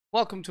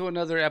Welcome to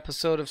another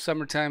episode of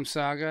Summertime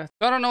Saga.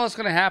 So I don't know what's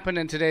going to happen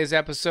in today's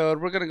episode.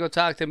 We're going to go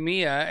talk to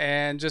Mia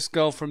and just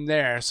go from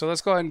there. So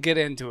let's go ahead and get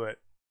into it.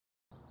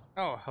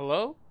 Oh,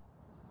 hello?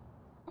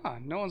 Huh,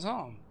 no one's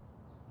home.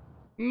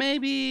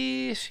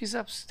 Maybe she's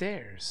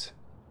upstairs.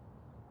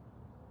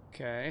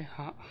 Okay,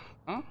 huh?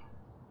 I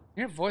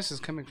hear voices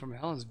coming from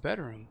Helen's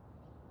bedroom.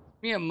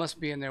 Mia must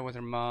be in there with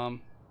her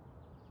mom.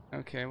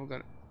 Okay, we'll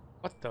go.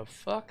 What the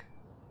fuck?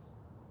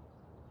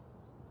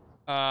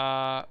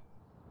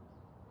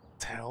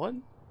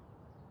 Helen?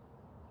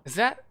 Is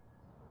that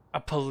a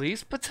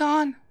police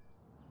baton?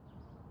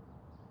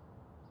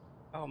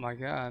 Oh my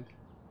god.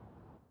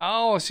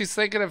 Oh, she's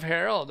thinking of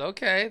Harold.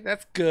 Okay,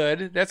 that's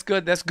good. That's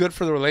good. That's good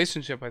for the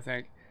relationship, I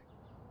think.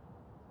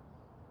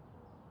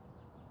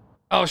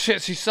 Oh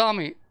shit, she saw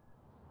me.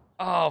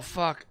 Oh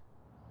fuck.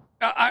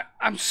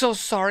 I'm so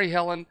sorry,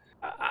 Helen.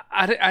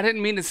 I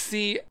didn't mean to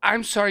see.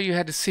 I'm sorry you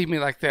had to see me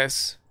like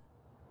this.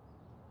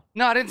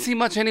 No, I didn't see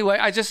much anyway.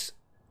 I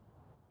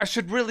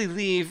should really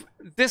leave.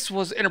 This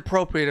was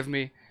inappropriate of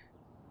me.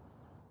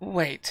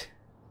 Wait.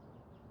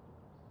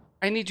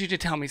 I need you to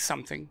tell me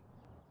something.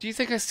 Do you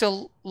think I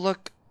still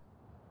look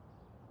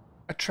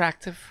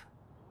attractive?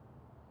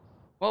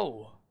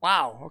 Whoa.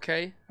 Wow.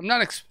 Okay. I'm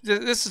not.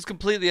 This is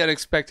completely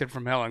unexpected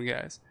from Helen,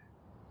 guys.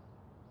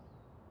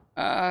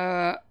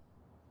 I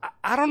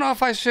don't know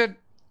if I should.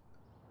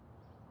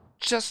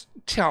 Just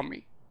tell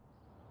me.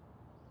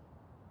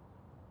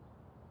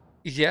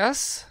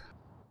 Yes?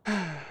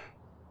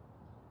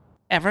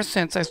 Ever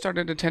since I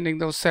started attending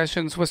those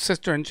sessions with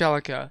Sister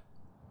Angelica,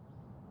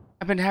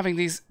 I've been having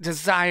these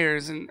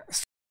desires and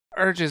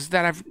urges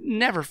that I've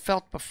never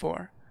felt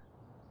before.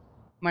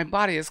 My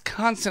body is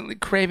constantly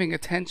craving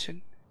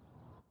attention.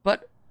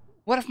 But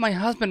what if my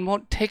husband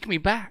won't take me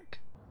back?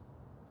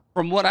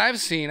 From what I've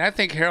seen, I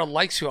think Harold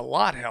likes you a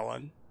lot,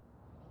 Helen.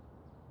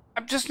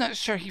 I'm just not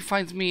sure he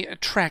finds me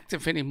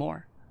attractive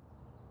anymore.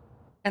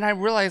 And I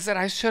realize that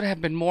I should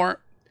have been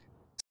more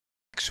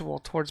sexual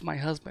towards my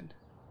husband.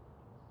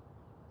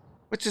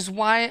 Which is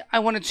why I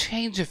want to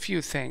change a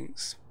few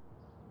things.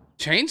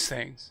 Change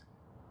things?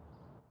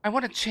 I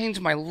want to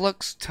change my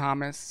looks,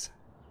 Thomas.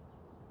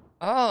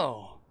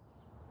 Oh.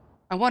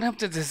 I want him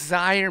to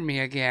desire me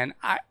again.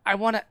 I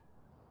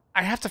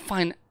have to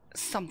find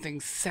something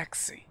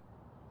sexy.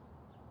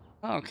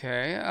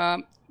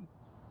 Okay,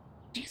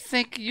 do you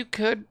think you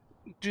could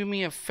do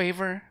me a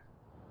favor?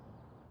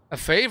 A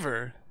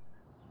favor?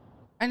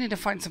 I need to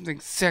find something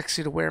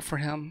sexy to wear for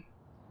him.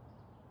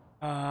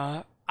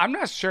 I'm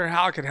not sure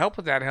how I could help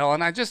with that,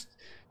 Helen. Just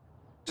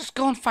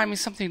go and find me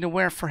something to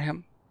wear for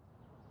him.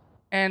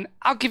 And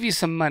I'll give you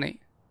some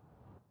money.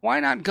 Why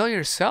not go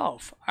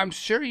yourself? I'm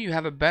sure you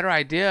have a better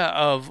idea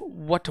of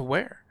what to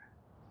wear.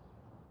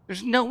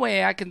 There's no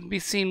way I can be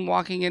seen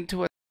walking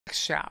into a sex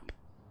shop.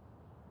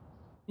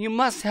 You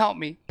must help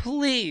me,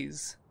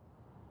 please.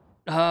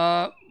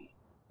 What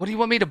do you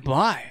want me to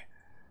buy?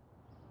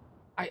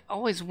 I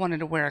always wanted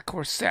to wear a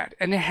corset,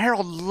 and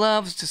Harold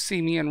loves to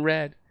see me in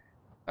red.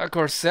 A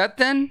corset,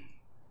 then?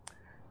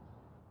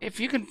 If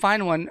you can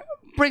find one,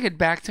 bring it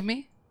back to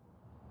me.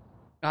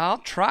 I'll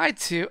try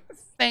to.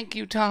 Thank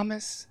you,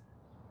 Thomas.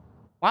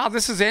 Wow,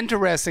 this is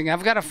interesting.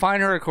 I've got to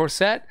find her a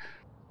corset.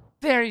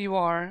 There you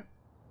are.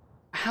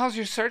 How's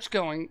your search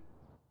going?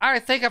 I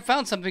think I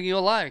found something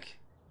you'll like.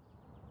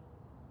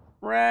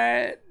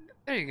 Right.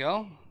 There you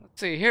go. Let's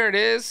see. Here it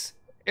is.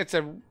 It's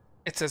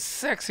a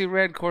sexy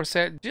red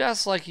corset,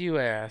 just like you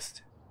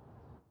asked.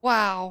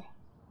 Wow.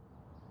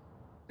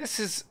 This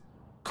is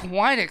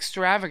quite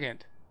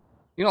extravagant.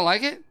 You don't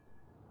like it?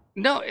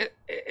 No,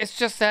 it's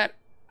just that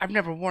I've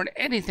never worn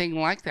anything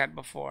like that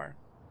before.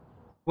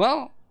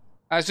 Well,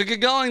 I should get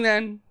going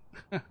then.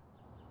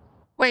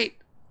 Wait.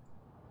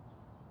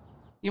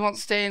 You won't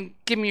stay and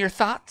give me your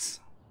thoughts?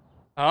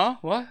 Huh?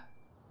 What?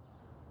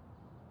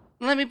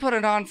 Let me put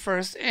it on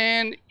first,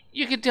 and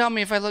you can tell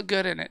me if I look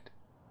good in it.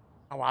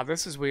 Oh, wow,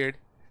 this is weird.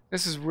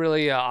 This is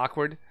really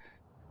awkward.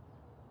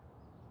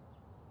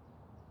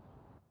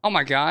 Oh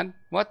my god.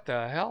 What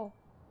the hell?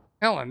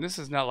 Helen, this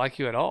is not like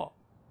you at all.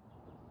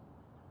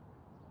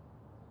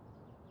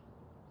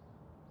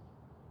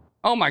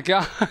 Oh my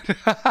god.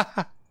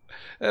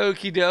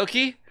 Okie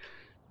dokie.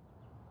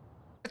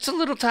 It's a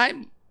little tight,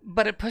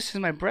 but it pushes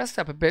my breast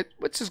up a bit,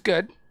 which is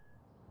good.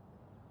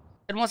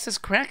 And what's this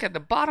crack at the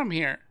bottom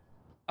here?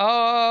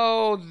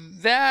 Oh,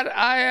 that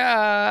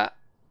I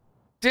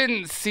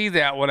didn't see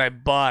that when I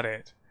bought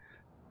it.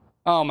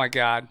 Oh my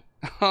god.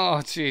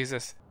 Oh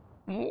Jesus.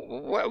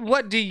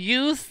 What do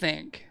you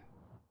think?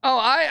 Oh,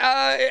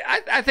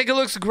 I think it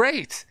looks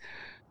great.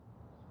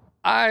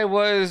 I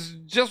was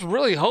just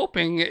really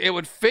hoping it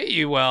would fit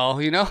you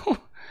well, you know?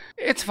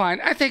 It's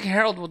fine. I think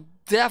Harold will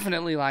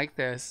definitely like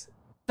this.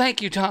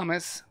 Thank you,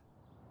 Thomas.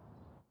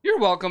 You're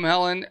welcome,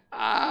 Helen.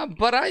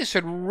 But I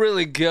should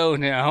really go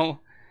now.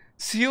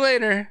 See you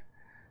later.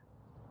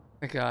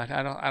 Thank God,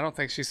 I don't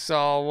think she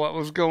saw what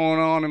was going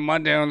on in my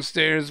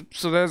downstairs,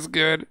 so that's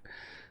good.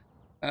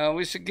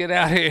 We should get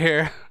out of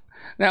here.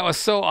 That was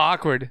so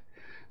awkward.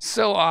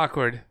 So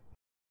awkward.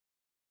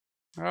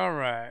 All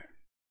right.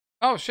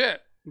 Oh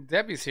shit.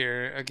 Debbie's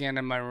here again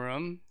in my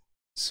room.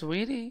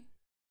 Sweetie.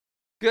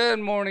 Good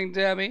morning,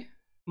 Debbie.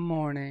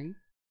 Morning.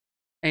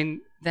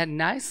 And that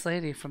nice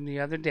lady from the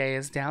other day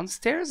is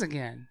downstairs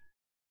again.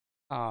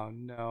 Oh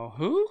no.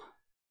 Who?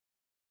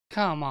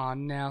 Come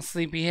on now,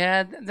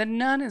 sleepyhead. The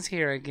nun is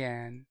here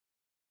again.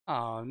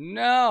 Oh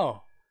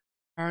no.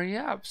 Hurry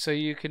up so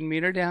you can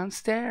meet her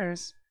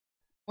downstairs.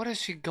 What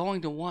is she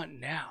going to want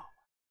now?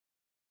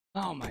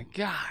 Oh my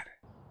god.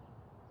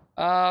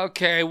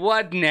 Okay,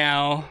 what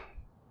now?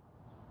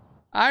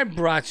 I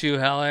brought you,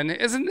 Helen.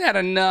 Isn't that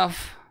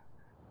enough?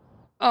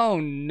 Oh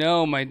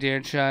no, my dear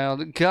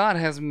child. God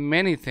has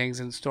many things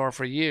in store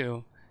for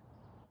you.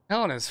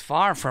 Helen is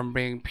far from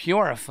being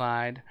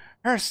purified.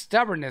 Her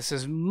stubbornness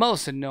is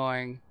most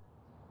annoying.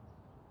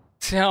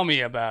 Tell me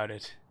about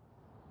it.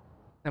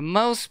 The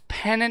most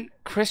penitent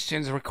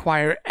Christians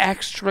require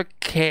extra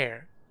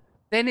care.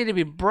 They need to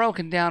be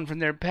broken down from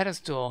their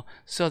pedestal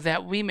so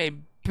that we may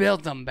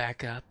build them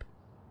back up.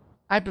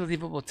 I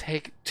believe it will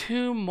take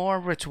 2 more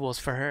rituals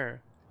for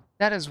her.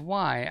 That is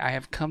why I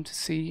have come to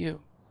see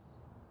you.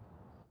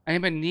 I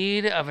am in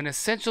need of an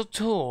essential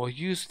tool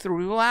used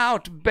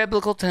throughout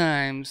biblical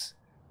times.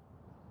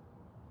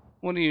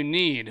 What do you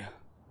need?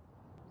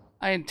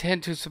 I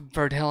intend to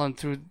subvert Helen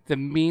through the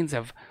means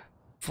of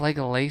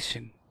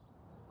flagellation.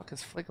 What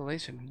is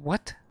flagellation?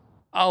 What?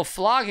 Oh,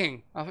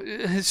 flogging. Oh,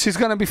 she's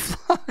gonna be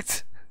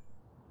flogged.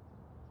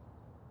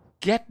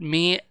 Get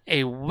me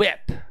a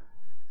whip.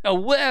 A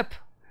whip?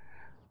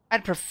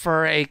 I'd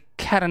prefer a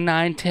cat o'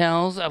 nine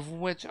tails, of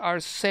which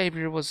our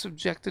Savior was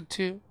subjected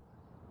to.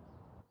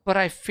 But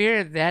I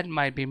fear that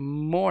might be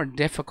more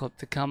difficult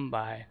to come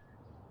by.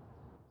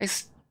 A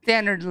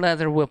standard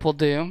leather whip will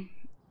do.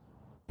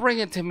 Bring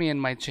it to me in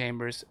my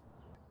chambers.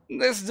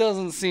 This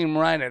doesn't seem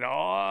right at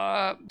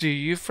all. Do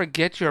you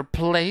forget your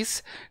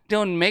place?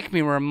 Don't make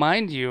me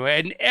remind you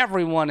and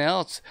everyone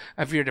else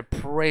of your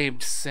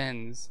depraved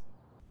sins.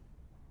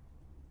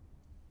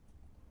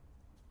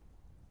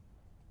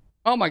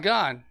 Oh my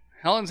god.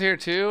 Helen's here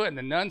too, and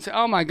the nun's...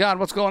 Oh my god,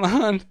 what's going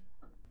on?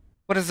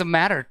 What is the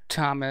matter,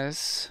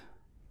 Thomas?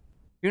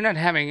 You're not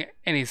having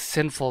any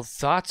sinful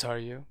thoughts, are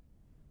you?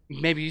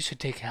 Maybe you should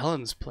take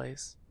Helen's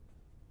place.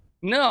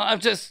 No, I'm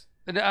just...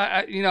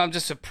 I'm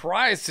just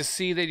surprised to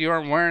see that you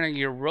aren't wearing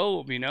your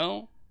robe, you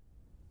know?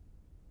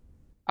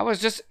 I was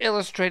just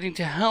illustrating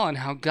to Helen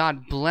how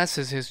God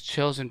blesses his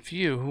chosen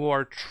few who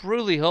are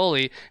truly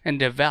holy and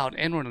devout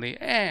inwardly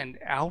and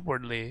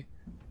outwardly.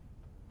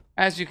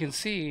 As you can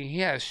see, he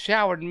has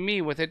showered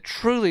me with a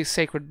truly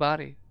sacred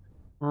body.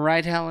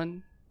 Right,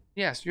 Helen?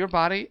 Yes, your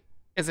body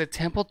is a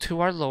temple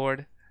to our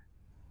Lord.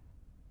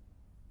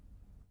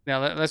 Now,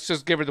 let's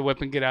just give her the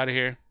whip and get out of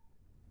here.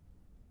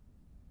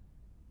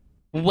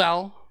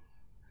 Well,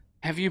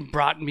 have you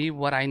brought me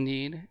what I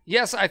need?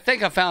 Yes, I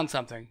think I found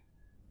something.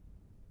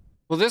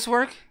 Will this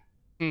work?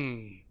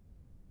 I'm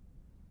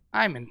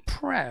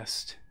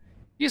impressed.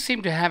 You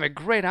seem to have a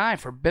great eye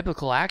for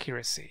biblical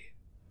accuracy.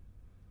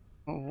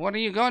 What are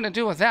you going to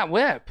do with that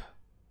whip?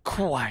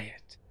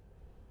 Quiet.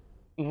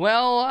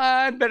 Well,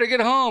 I'd better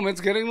get home.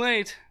 It's getting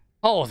late.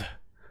 Hold.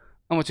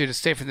 I want you to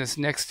stay for this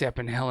next step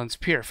in Helen's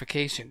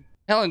purification.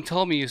 Helen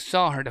told me you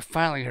saw her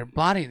defiling her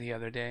body the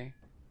other day.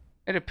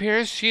 It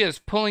appears she is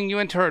pulling you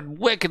into her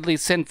wickedly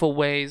sinful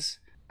ways.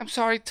 I'm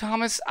sorry,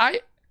 Thomas.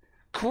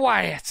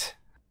 Quiet.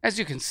 As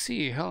you can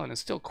see, Helen is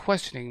still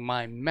questioning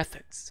my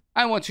methods.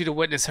 I want you to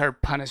witness her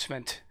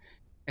punishment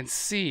and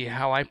see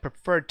how I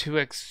prefer to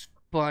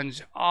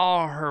expunge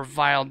all her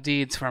vile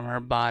deeds from her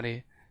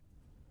body.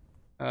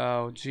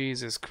 Oh,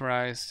 Jesus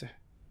Christ.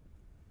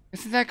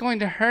 Isn't that going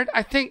to hurt?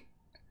 I think...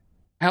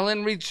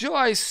 Helen,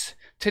 rejoice!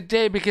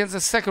 Today begins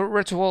the second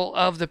ritual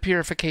of the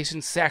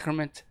purification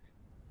sacrament.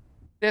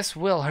 This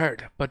will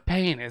hurt, but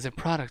pain is a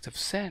product of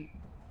sin.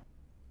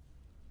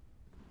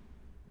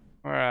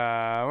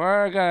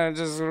 We're gonna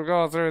just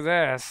go through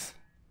this.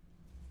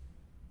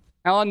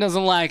 Helen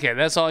doesn't like it.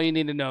 That's all you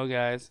need to know,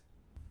 guys.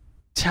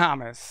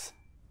 Thomas.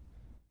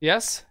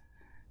 Yes?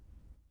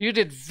 You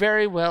did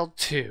very well,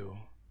 too.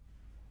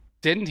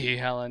 Didn't he,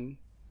 Helen?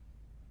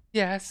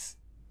 Yes.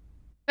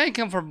 Thank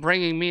him for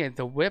bringing me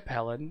the whip,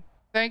 Helen.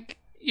 Thank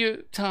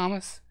you,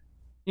 Thomas.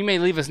 You may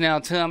leave us now,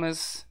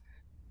 Thomas.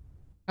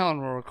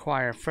 Helen will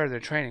require further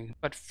training,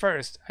 but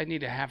first I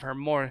need to have her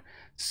more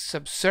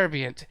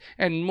subservient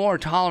and more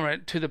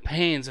tolerant to the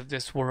pains of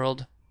this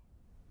world.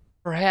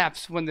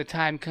 Perhaps when the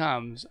time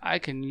comes, I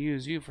can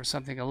use you for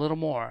something a little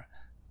more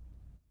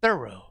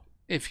thorough,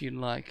 if you'd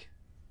like.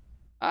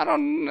 I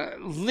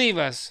don't... leave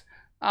us.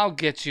 I'll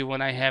get you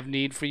when I have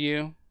need for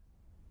you.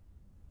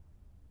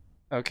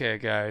 Okay,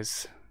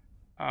 guys.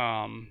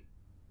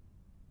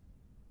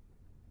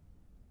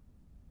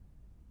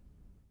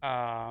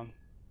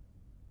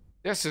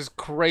 This is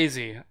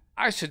crazy.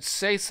 I should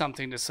say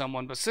something to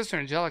someone, but Sister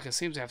Angelica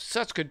seems to have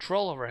such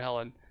control over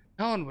Helen.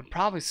 Helen would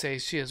probably say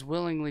she is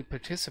willingly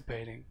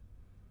participating.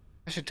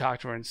 I should talk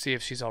to her and see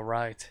if she's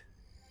alright.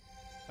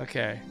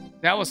 Okay.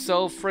 That was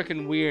so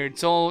freaking weird.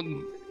 So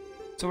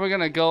we're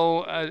gonna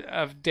go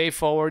a day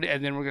forward,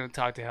 and then we're gonna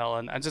talk to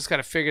Helen. I just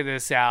gotta figure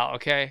this out,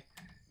 okay?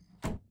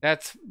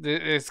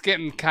 It's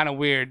getting kind of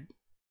weird.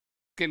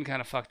 Getting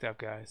kind of fucked up,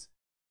 guys.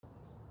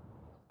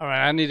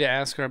 Alright, I need to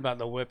ask her about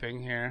the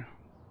whipping here.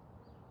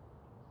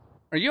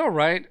 Are you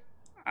alright?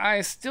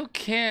 I still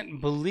can't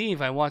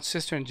believe I watched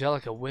Sister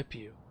Angelica whip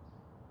you.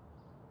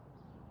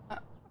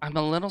 I'm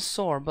a little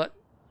sore, but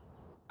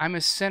I'm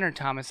a sinner,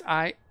 Thomas.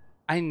 I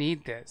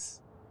need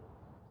this.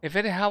 If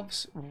it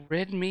helps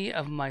rid me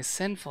of my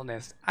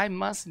sinfulness, I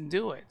must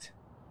do it.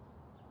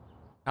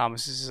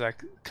 Thomas is just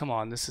like, come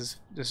on, this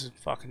is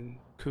fucking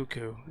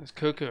cuckoo. It's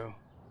cuckoo.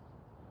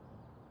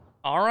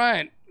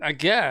 Alright, I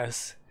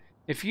guess.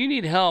 If you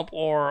need help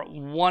or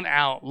want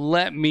out,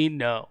 let me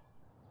know.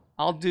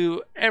 I'll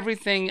do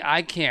everything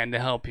I can to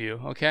help you,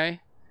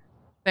 okay?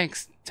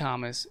 Thanks,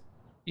 Thomas.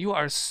 You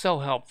are so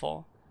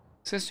helpful.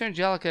 Sister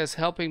Angelica is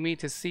helping me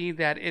to see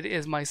that it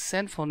is my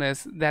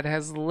sinfulness that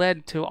has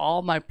led to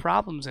all my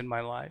problems in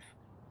my life.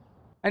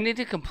 I need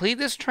to complete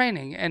this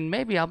training, and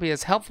maybe I'll be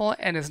as helpful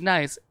and as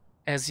nice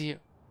as you.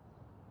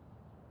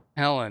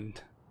 Helen,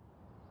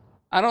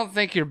 I don't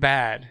think you're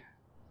bad.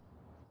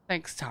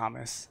 Thanks,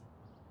 Thomas.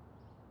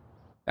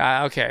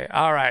 Okay,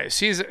 all right.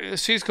 She's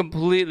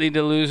completely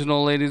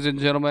delusional, ladies and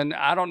gentlemen.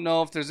 I don't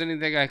know if there's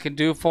anything I can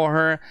do for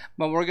her,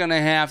 but we're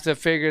gonna have to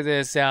figure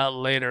this out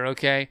later.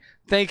 Okay.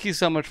 Thank you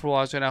so much for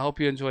watching. I hope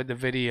you enjoyed the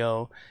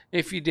video.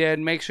 If you did,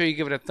 make sure you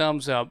give it a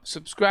thumbs up.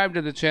 Subscribe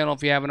to the channel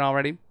if you haven't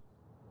already,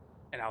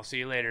 and I'll see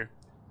you later.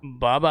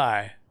 Bye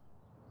bye.